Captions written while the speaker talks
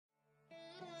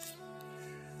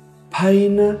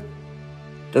Pain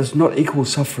does not equal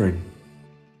suffering.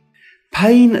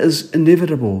 Pain is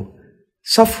inevitable.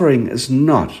 Suffering is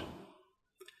not.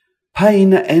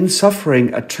 Pain and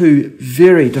suffering are two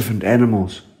very different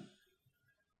animals.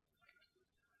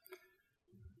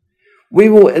 We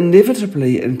will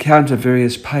inevitably encounter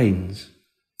various pains.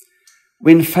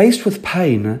 When faced with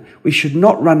pain, we should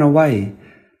not run away,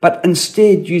 but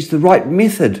instead use the right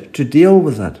method to deal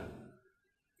with it.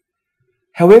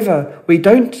 However, we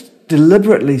don't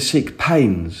deliberately seek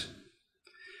pains.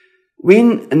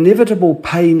 When inevitable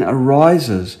pain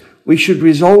arises, we should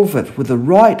resolve it with the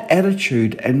right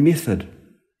attitude and method.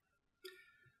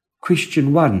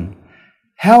 Question 1.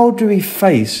 How do we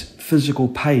face physical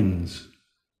pains?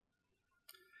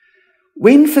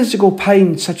 When physical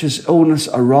pain such as illness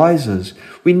arises,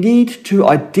 we need to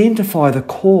identify the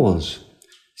cause,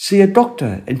 see a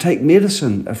doctor and take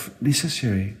medicine if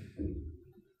necessary.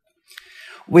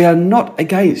 We are not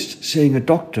against seeing a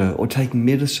doctor or taking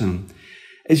medicine,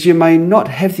 as you may not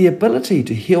have the ability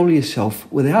to heal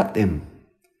yourself without them.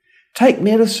 Take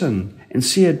medicine and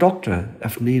see a doctor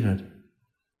if needed.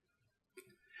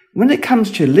 When it comes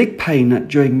to leg pain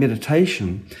during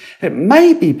meditation, it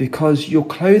may be because your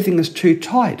clothing is too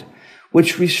tight,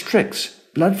 which restricts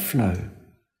blood flow.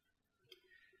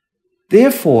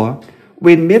 Therefore,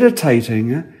 when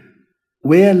meditating,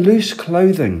 wear loose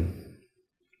clothing.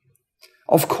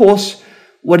 Of course,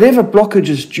 whatever blockage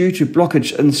is due to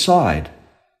blockage inside,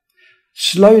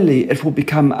 slowly it will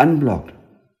become unblocked.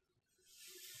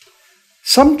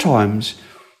 Sometimes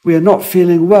we are not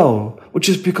feeling well, which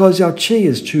is because our chi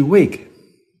is too weak.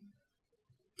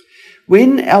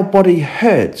 When our body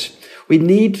hurts, we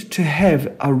need to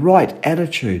have a right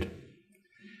attitude.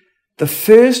 The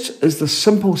first is the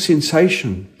simple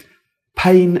sensation,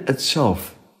 pain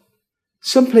itself.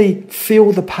 Simply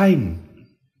feel the pain.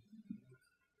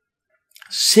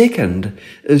 Second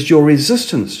is your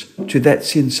resistance to that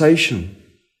sensation.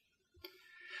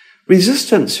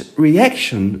 Resistance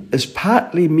reaction is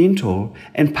partly mental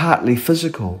and partly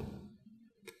physical.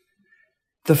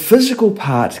 The physical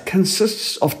part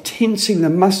consists of tensing the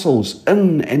muscles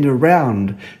in and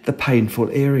around the painful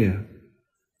area.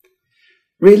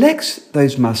 Relax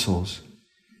those muscles.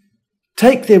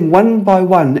 Take them one by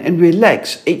one and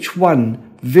relax each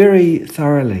one very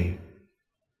thoroughly.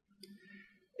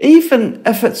 Even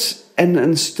if it's an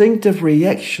instinctive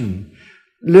reaction,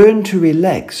 learn to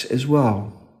relax as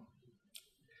well.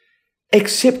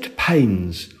 Accept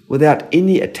pains without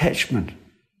any attachment.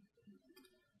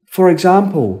 For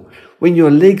example, when your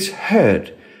legs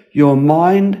hurt, your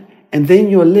mind and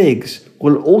then your legs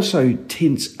will also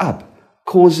tense up,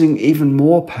 causing even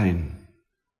more pain.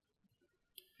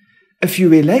 If you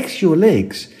relax your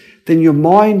legs, then your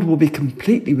mind will be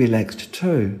completely relaxed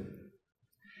too.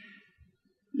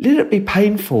 Let it be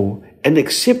painful and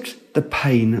accept the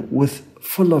pain with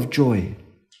full of joy.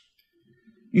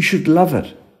 You should love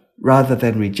it rather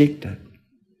than reject it.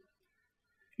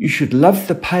 You should love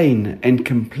the pain and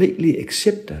completely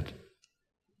accept it.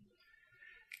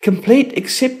 Complete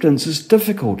acceptance is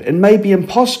difficult and may be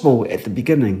impossible at the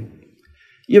beginning.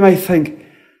 You may think,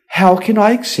 how can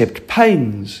I accept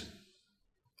pains?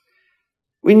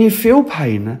 When you feel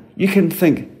pain, you can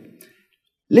think,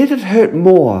 let it hurt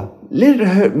more. Let it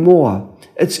hurt more.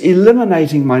 It's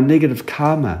eliminating my negative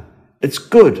karma. It's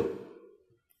good.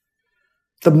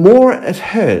 The more it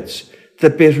hurts, the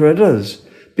better it is,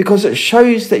 because it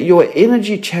shows that your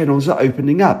energy channels are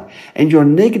opening up and your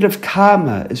negative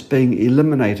karma is being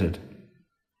eliminated.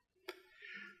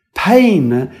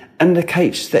 Pain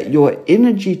indicates that your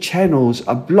energy channels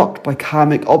are blocked by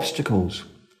karmic obstacles.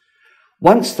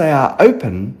 Once they are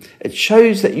open, it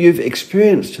shows that you've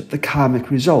experienced the karmic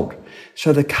result,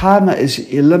 so the karma is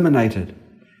eliminated.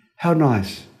 How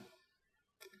nice.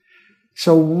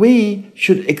 So we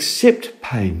should accept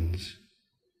pains.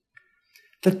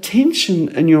 The tension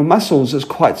in your muscles is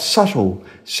quite subtle,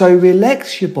 so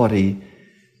relax your body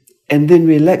and then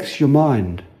relax your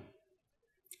mind.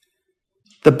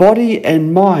 The body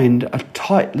and mind are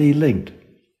tightly linked.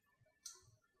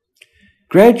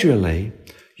 Gradually,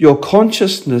 your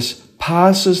consciousness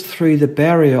passes through the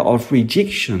barrier of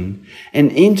rejection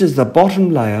and enters the bottom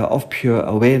layer of pure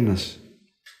awareness.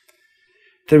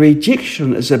 The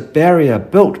rejection is a barrier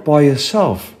built by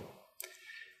yourself.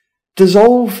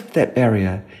 Dissolve that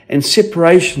barrier and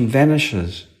separation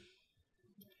vanishes.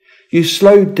 You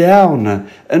slow down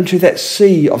into that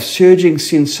sea of surging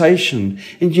sensation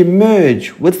and you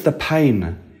merge with the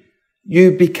pain.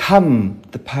 You become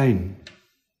the pain.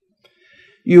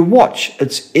 You watch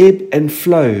its ebb and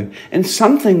flow, and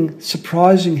something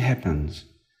surprising happens.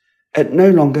 It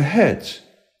no longer hurts.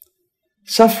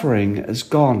 Suffering is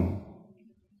gone.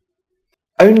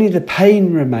 only the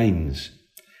pain remains,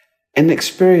 and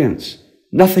experience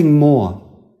nothing more.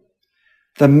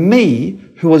 The me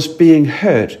who was being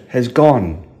hurt has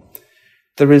gone.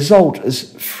 The result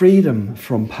is freedom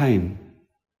from pain.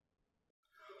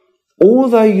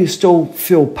 Although you still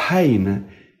feel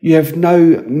pain, you have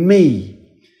no me.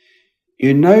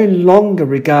 You no longer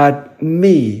regard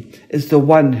me as the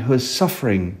one who is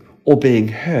suffering or being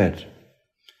hurt.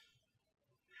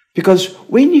 Because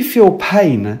when you feel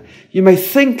pain, you may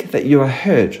think that you are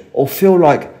hurt or feel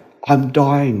like I'm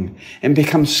dying and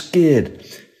become scared,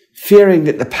 fearing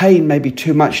that the pain may be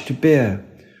too much to bear.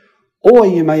 Or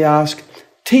you may ask,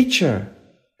 "Teacher,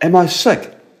 am I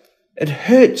sick? It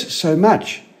hurts so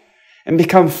much," and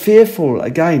become fearful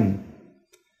again.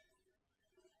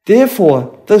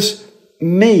 Therefore, this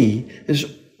me is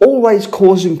always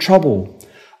causing trouble,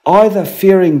 either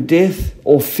fearing death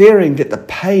or fearing that the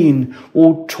pain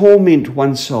will torment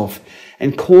oneself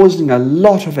and causing a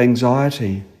lot of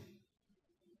anxiety.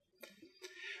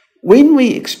 When we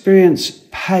experience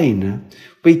pain,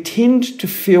 we tend to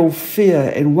feel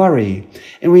fear and worry,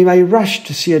 and we may rush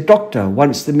to see a doctor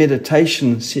once the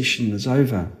meditation session is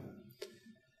over.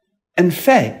 In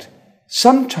fact,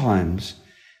 sometimes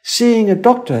seeing a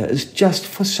doctor is just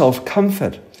for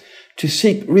self-comfort, to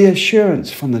seek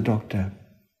reassurance from the doctor.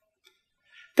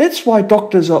 That's why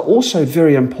doctors are also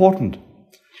very important.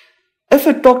 If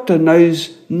a doctor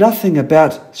knows nothing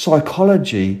about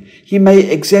psychology, he may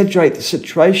exaggerate the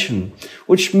situation,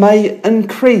 which may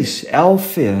increase our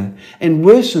fear and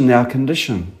worsen our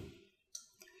condition.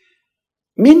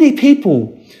 Many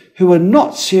people who are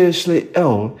not seriously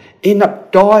ill end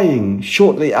up dying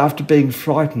shortly after being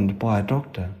frightened by a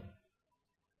doctor.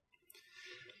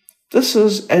 This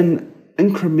is an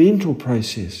incremental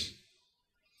process.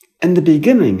 In the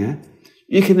beginning,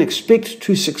 you can expect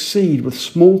to succeed with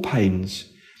small pains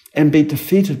and be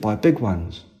defeated by big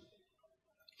ones.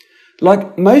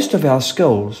 Like most of our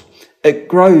skills, it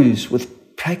grows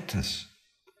with practice.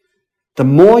 The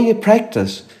more you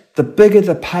practice, the bigger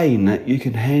the pain that you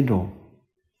can handle.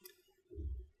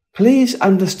 Please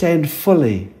understand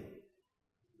fully.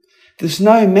 There's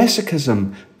no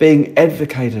masochism being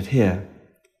advocated here.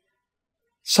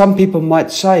 Some people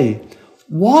might say,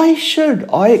 "Why should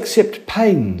I accept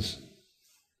pains?"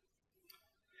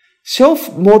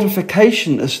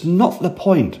 Self-mortification is not the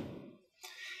point.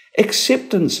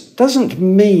 Acceptance doesn't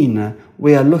mean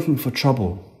we are looking for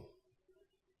trouble.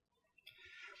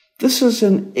 This is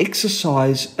an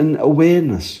exercise in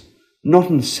awareness, not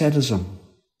in sadism.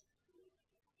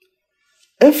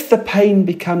 If the pain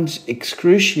becomes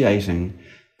excruciating,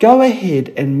 go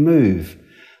ahead and move,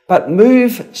 but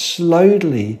move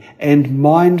slowly and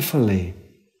mindfully.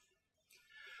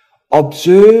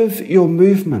 Observe your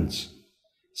movements.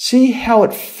 See how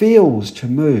it feels to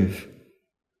move.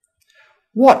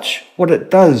 Watch what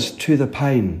it does to the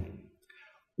pain.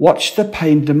 Watch the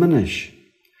pain diminish.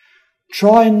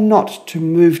 Try not to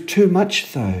move too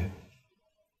much though.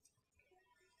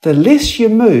 The less you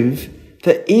move,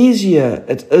 the easier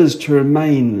it is to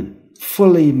remain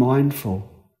fully mindful.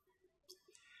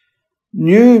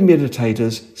 New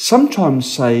meditators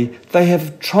sometimes say they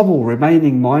have trouble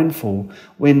remaining mindful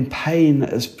when pain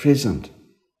is present.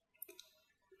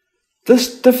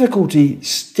 This difficulty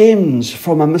stems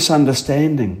from a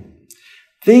misunderstanding.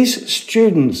 These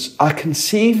students are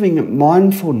conceiving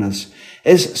mindfulness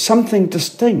as something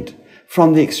distinct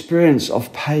from the experience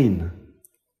of pain.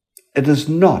 It is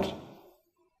not.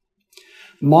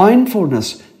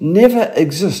 Mindfulness never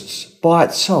exists by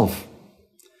itself.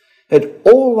 It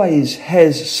always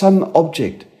has some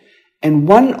object, and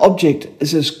one object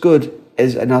is as good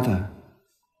as another.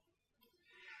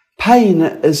 Pain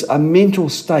is a mental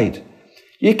state.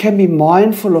 You can be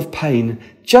mindful of pain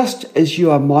just as you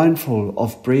are mindful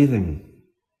of breathing.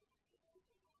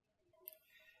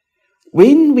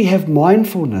 When we have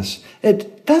mindfulness,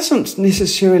 it doesn't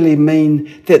necessarily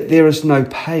mean that there is no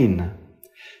pain.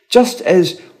 Just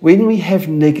as when we have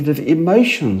negative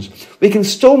emotions, we can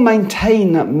still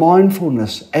maintain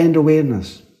mindfulness and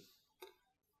awareness.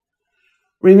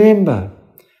 Remember,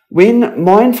 when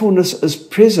mindfulness is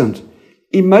present,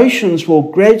 emotions will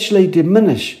gradually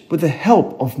diminish with the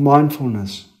help of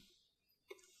mindfulness.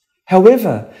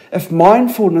 However, if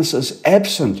mindfulness is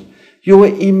absent, your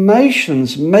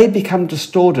emotions may become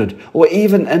distorted or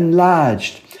even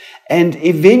enlarged and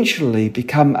eventually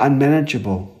become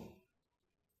unmanageable.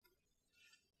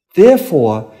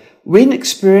 Therefore, when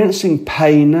experiencing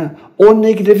pain or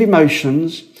negative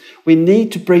emotions, we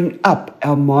need to bring up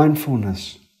our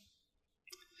mindfulness.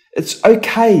 It's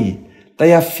okay.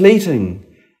 They are fleeting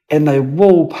and they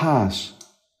will pass.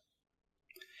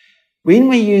 When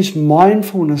we use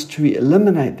mindfulness to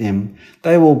eliminate them,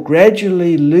 they will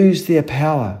gradually lose their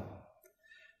power.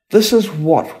 This is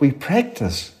what we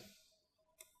practice.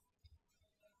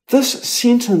 This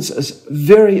sentence is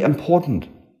very important.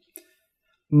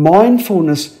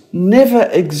 Mindfulness never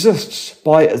exists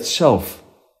by itself.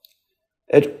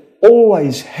 It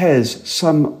always has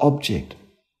some object.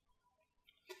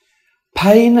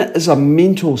 Pain is a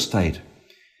mental state.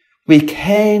 We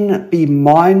can be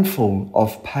mindful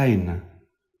of pain.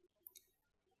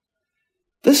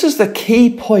 This is the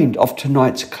key point of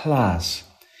tonight's class.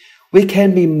 We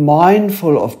can be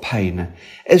mindful of pain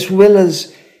as well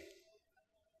as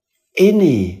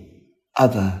any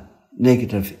other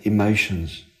negative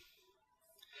emotions.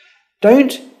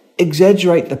 Don't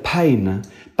exaggerate the pain,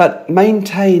 but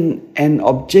maintain an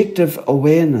objective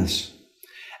awareness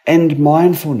and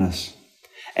mindfulness,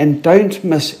 and don't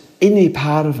miss any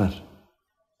part of it.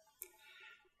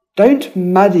 Don't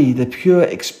muddy the pure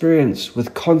experience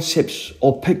with concepts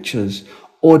or pictures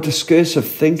or discursive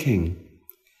thinking.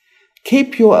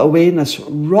 Keep your awareness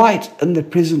right in the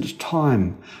present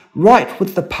time, right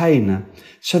with the pain,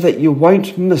 so that you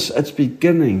won't miss its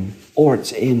beginning or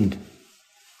its end.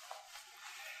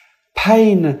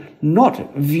 Pain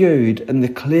not viewed in the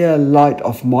clear light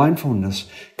of mindfulness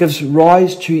gives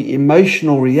rise to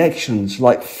emotional reactions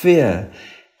like fear,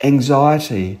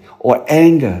 anxiety, or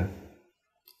anger.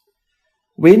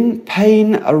 When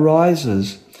pain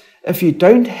arises, if you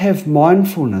don't have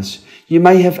mindfulness, you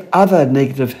may have other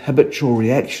negative habitual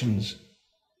reactions.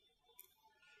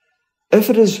 If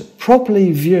it is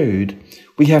properly viewed,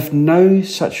 we have no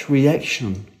such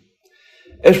reaction.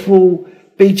 It will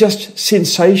be just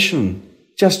sensation,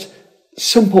 just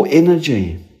simple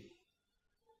energy.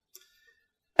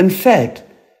 In fact,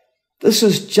 this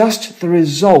is just the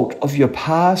result of your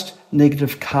past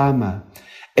negative karma,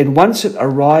 and once it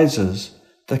arises,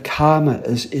 the karma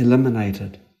is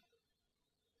eliminated.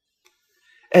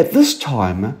 At this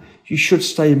time, you should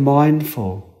stay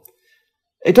mindful.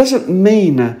 It doesn't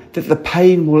mean that the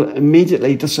pain will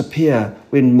immediately disappear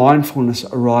when mindfulness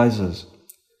arises.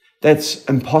 That's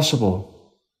impossible.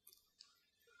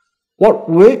 What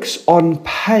works on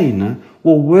pain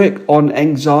will work on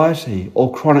anxiety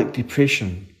or chronic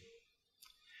depression.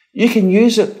 You can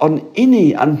use it on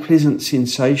any unpleasant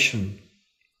sensation.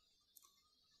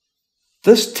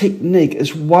 This technique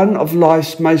is one of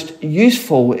life's most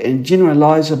useful and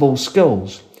generalizable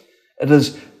skills. It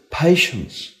is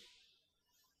patience.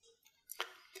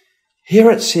 Here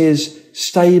it says,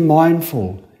 stay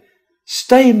mindful.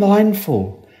 Stay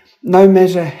mindful, no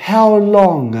matter how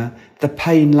long the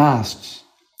pain lasts.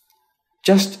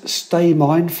 Just stay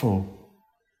mindful.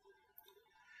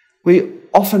 We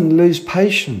often lose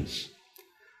patience.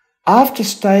 After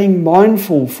staying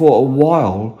mindful for a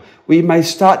while, we may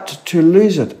start to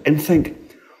lose it and think,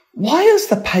 why is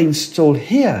the pain still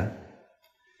here?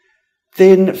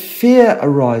 Then fear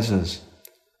arises.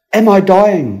 Am I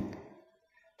dying?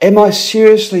 Am I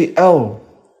seriously ill?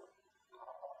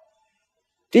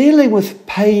 Dealing with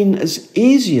pain is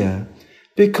easier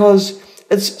because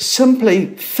it's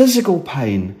simply physical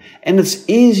pain and it's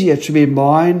easier to be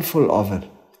mindful of it.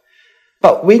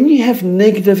 But when you have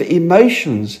negative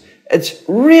emotions, it's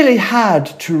really hard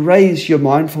to raise your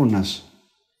mindfulness.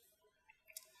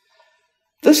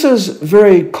 This is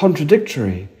very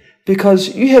contradictory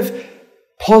because you have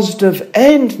positive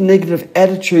and negative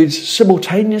attitudes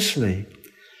simultaneously.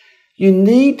 You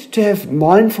need to have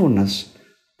mindfulness,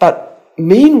 but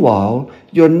meanwhile,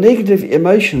 your negative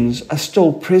emotions are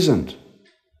still present.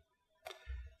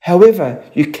 However,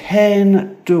 you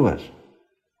can do it.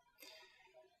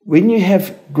 When you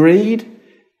have greed,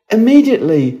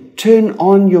 immediately turn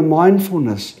on your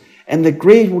mindfulness and the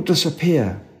greed will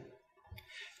disappear.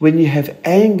 When you have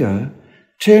anger,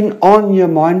 turn on your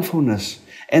mindfulness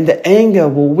and the anger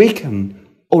will weaken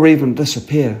or even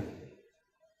disappear.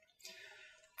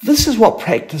 This is what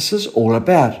practice is all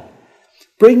about.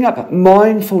 Bring up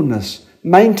mindfulness,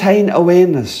 maintain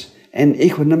awareness and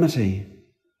equanimity.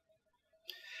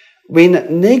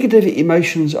 When negative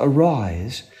emotions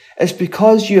arise, it's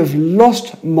because you have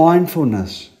lost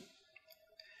mindfulness.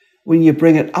 When you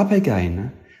bring it up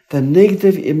again, the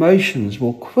negative emotions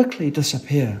will quickly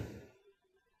disappear.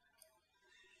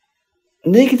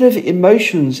 Negative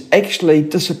emotions actually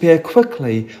disappear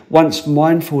quickly once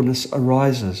mindfulness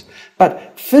arises,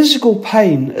 but physical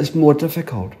pain is more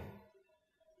difficult.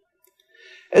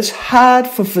 It's hard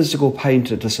for physical pain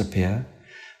to disappear,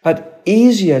 but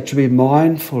easier to be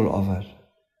mindful of it.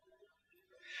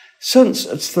 Since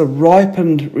it's the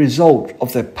ripened result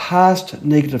of the past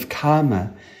negative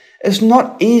karma, it's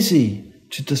not easy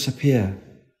to disappear.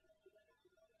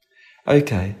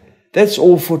 Okay, That's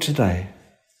all for today.